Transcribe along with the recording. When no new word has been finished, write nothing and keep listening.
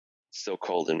So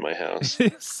cold in my house.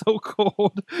 It's so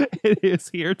cold. It is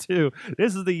here too.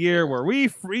 This is the year where we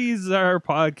freeze our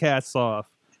podcasts off.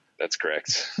 That's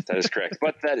correct. That is correct.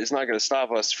 But that is not going to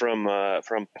stop us from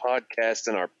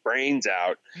podcasting our brains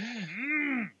out.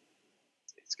 Mm-hmm.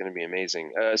 It's going to be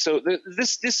amazing. So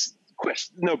this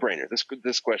question, no brainer.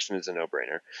 This question is a no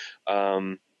brainer.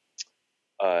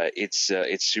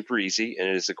 It's super easy, and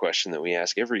it is a question that we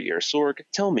ask every year. Sorg,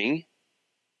 tell me,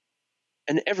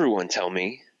 and everyone tell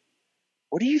me,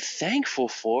 what are you thankful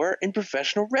for in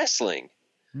professional wrestling?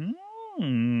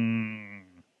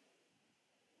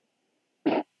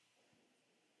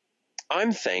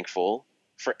 I'm thankful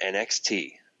for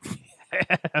NXT.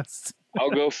 Yes.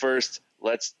 I'll go first.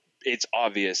 It's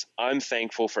obvious. I'm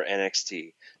thankful for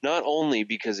NXT. Not only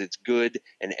because it's good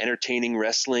and entertaining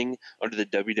wrestling under the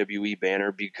WWE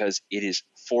banner, because it is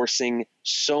forcing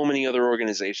so many other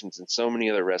organizations and so many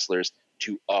other wrestlers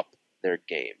to up their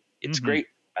game. It's great.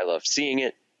 I love seeing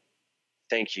it.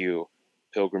 Thank you,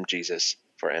 Pilgrim Jesus,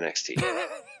 for NXT.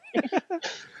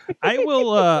 I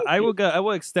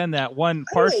will extend that one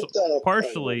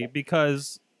partially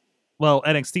because, well,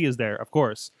 NXT is there, of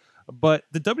course, but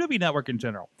the WWE Network in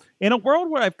general. In a world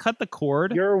where I've cut the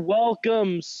cord, you're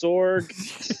welcome, Sorg.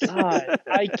 God,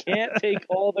 I can't take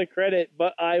all the credit,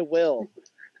 but I will.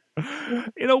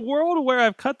 In a world where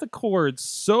I've cut the cord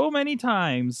so many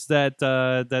times that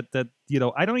I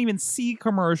don't even see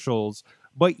commercials,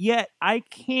 but yet I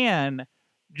can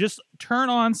just turn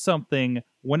on something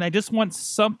when I just want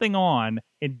something on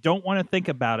and don't want to think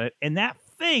about it, and that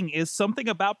thing is something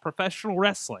about professional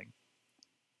wrestling.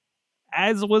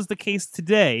 As was the case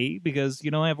today, because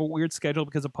I have a weird schedule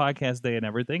because of podcast day and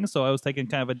everything, so I was taking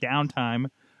kind of a downtime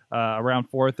around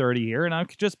 4:30 here, and I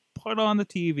could just put on the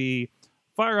TV,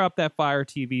 fire up that Fire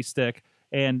TV stick,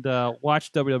 and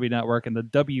watch WWE Network, and the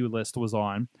W list was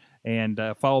on, and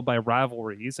followed by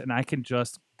Rivalries, and I can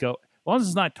just go, as long as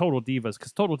it's not Total Divas,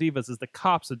 because Total Divas is the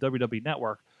cops of WWE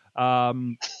Network. Oh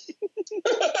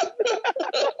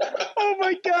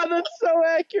my God, that's so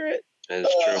accurate. That is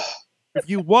true. If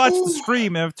you watch the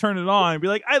stream and have turned it on and be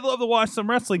like, I'd love to watch some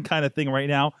wrestling kind of thing right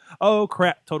now. Oh,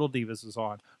 crap, Total Divas is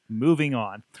on. Moving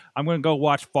on. I'm going to go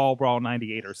watch Fall Brawl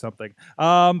 98 or something.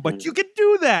 But you can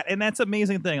do that, and that's an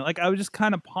amazing thing. Like, I was just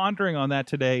kind of pondering on that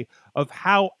today of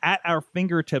how at our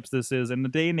fingertips this is in the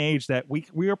day and age that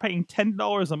we are paying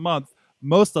 $10 a month,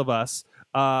 most of us.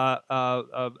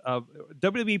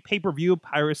 WWE pay-per-view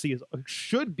piracy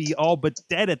should be all but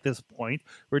dead at this point.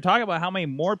 We're talking about how many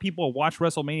more people watch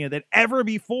WrestleMania than ever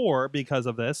before because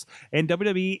of this, and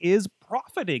WWE is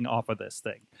profiting off of this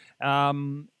thing.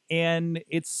 And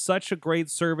it's such a great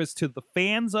service to the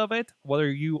fans of it,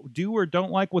 whether you do or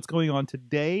don't like what's going on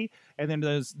today. And then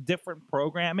there's different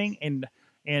programming, and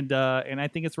I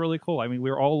think it's really cool. I mean,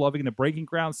 we're all loving the Breaking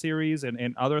Ground series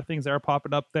and other things that are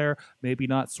popping up there. Maybe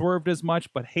not Swerved as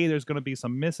much, but hey, there's going to be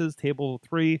some misses, Table of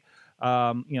 3,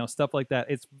 stuff like that.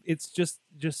 It's just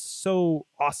so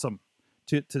awesome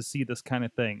to see this kind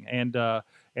of thing and let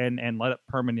it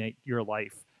permeate your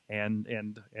life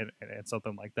and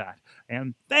something like that.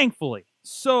 And thankfully,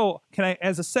 so can I,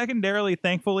 as a secondarily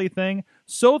thankfully thing,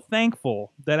 so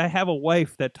thankful that I have a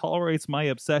wife that tolerates my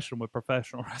obsession with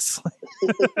professional wrestling.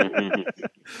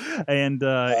 and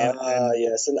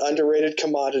yes, an underrated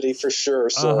commodity for sure.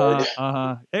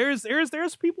 Sorg.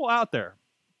 There's people out there.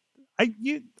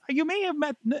 You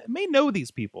may know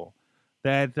these people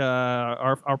that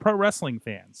are pro wrestling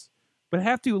fans, but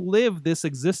have to live this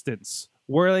existence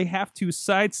where they have to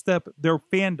sidestep their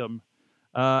fandom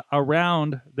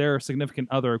around their significant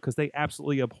other because they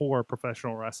absolutely abhor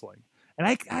professional wrestling. And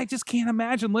I just can't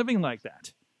imagine living like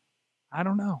that. I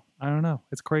don't know.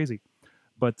 It's crazy.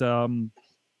 But I don't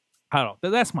know.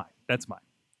 That's mine.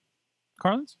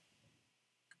 Carlins?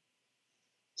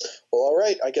 Well, all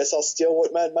right. I guess I'll steal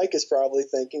what Mad Mike is probably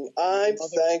thinking. I'm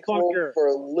thankful for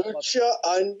Lucha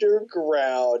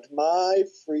Underground, my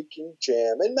freaking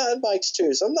jam, and Mad Mike's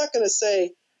too. So I'm not going to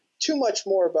say too much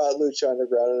more about Lucha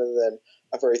Underground other than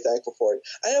I'm very thankful for it.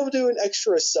 I will do an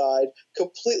extra aside,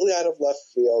 completely out of left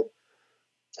field,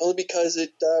 only because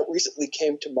it recently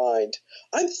came to mind.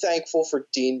 I'm thankful for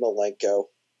Dean Malenko,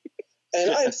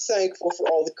 and I'm thankful for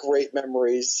all the great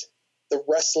memories the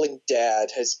wrestling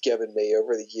dad has given me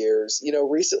over the years.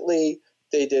 Recently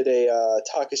they did a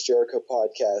Talk is Jericho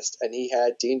podcast, and he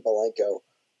had Dean Malenko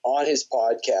on his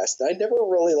podcast. And I never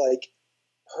really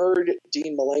heard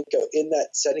Dean Malenko in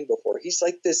that setting before. He's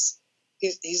like this.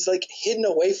 He's like hidden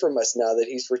away from us now that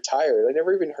he's retired. I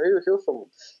never even hear from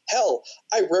him. Hell,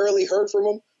 I rarely heard from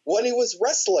him when he was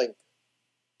wrestling.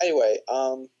 Anyway,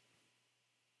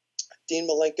 Dean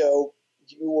Malenko,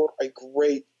 you were a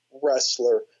great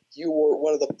wrestler. you were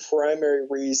one of the primary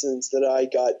reasons that I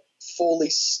got fully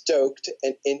stoked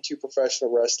and into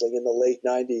professional wrestling in the late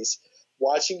 90s.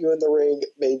 Watching you in the ring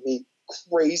made me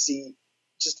crazy.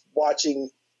 Just watching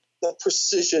the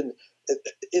precision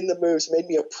in the moves made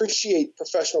me appreciate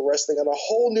professional wrestling on a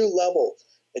whole new level.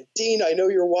 And Dean, I know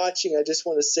you're watching. I just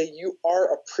want to say you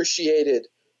are appreciated.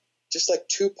 Just like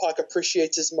Tupac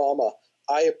appreciates his mama,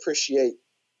 I appreciate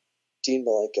Dean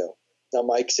Malenko. Now,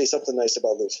 Mike, say something nice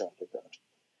about Lucha Underground.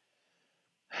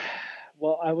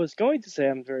 Well, I was going to say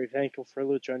I'm very thankful for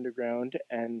Lucha Underground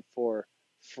and for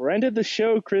friend of the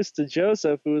show, Chris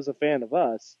DeJoseph, who is a fan of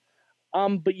us.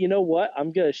 But you know what?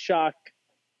 I'm going to shock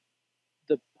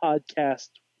the podcast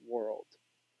world.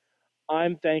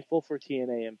 I'm thankful for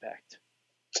TNA Impact.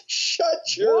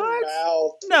 Shut your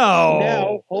mouth. No.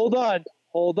 Now, hold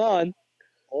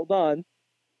on.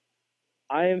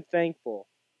 I am thankful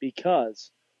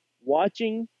because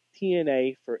watching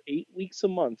TNA for 8 weeks a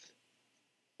month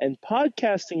and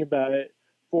podcasting about it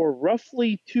for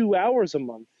roughly 2 hours a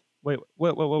month. Wait.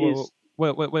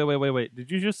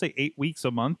 Did you just say 8 weeks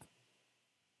a month?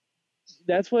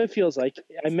 That's what it feels like.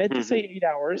 I meant to say 8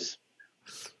 hours.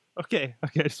 Okay. I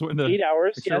just wanted to 8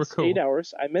 hours. sure Yes, cool. 8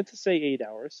 hours. I meant to say 8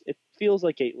 hours. It feels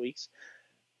like 8 weeks.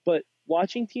 But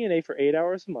watching TNA for 8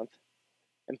 hours a month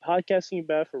and podcasting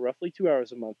about it for roughly 2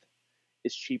 hours a month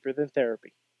is cheaper than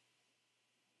therapy.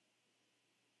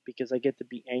 Because I get to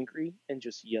be angry and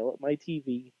just yell at my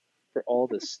TV for all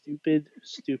the stupid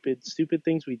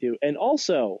things we do. And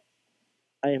also,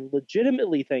 I am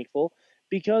legitimately thankful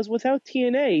because without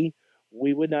TNA,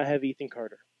 we would not have Ethan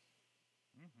Carter.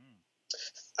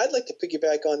 I'd like to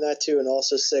piggyback on that too and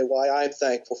also say why I'm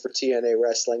thankful for TNA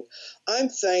Wrestling. I'm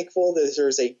thankful that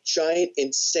there's a giant,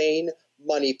 insane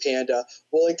money panda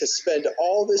willing to spend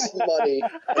all this money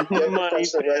and give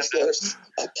professional wrestlers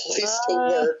a place to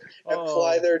work and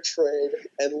ply their trade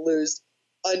and lose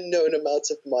unknown amounts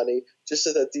of money just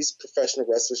so that these professional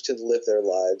wrestlers can live their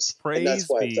lives. And that's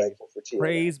why I'm thankful for TNA.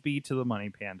 Praise be to the money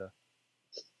panda.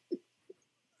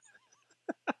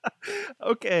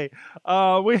 Okay,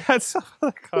 we had some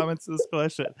other comments to this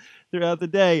question throughout the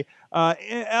day.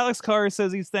 Alex Carr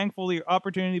says he's thankful for the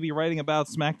opportunity to be writing about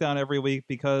SmackDown every week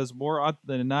because more often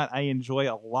than not, I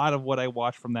enjoy a lot of what I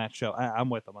watch from that show. I'm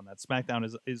with him on that.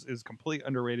 SmackDown is completely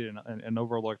underrated and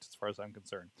overlooked as far as I'm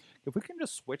concerned. If we can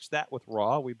just switch that with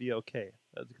Raw, we'd be okay.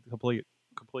 Complete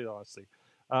honesty.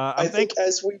 I think,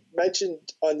 as we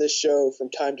mentioned on this show from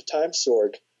time to time,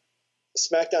 Sorg,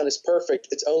 SmackDown is perfect.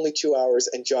 It's only 2 hours,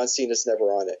 and John Cena's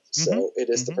never on it. So it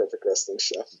is the perfect wrestling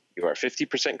show. You are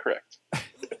 50% correct.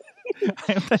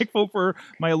 I'm thankful for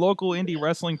my local indie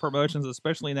wrestling promotions,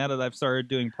 especially now that I've started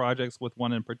doing projects with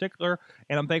one in particular.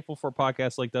 And I'm thankful for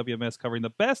podcasts like WMS covering the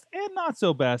best and not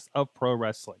so best of pro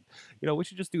wrestling. You know, we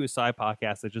should just do a side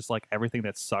podcast that's just like everything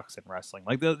that sucks in wrestling.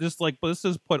 Like, just like, let's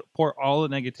just pour all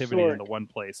the negativity into one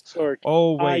place. Sorg,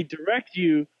 oh, wait. I direct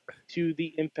you to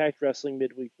the Impact Wrestling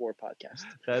Midweek War podcast.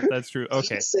 That's true.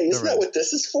 Okay. Say, isn't that what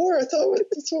this is for? I thought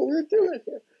that's what we were doing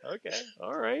here. Okay.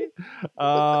 All right.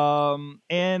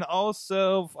 And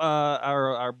also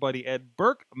our buddy Ed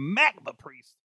Burke, Magma Priest.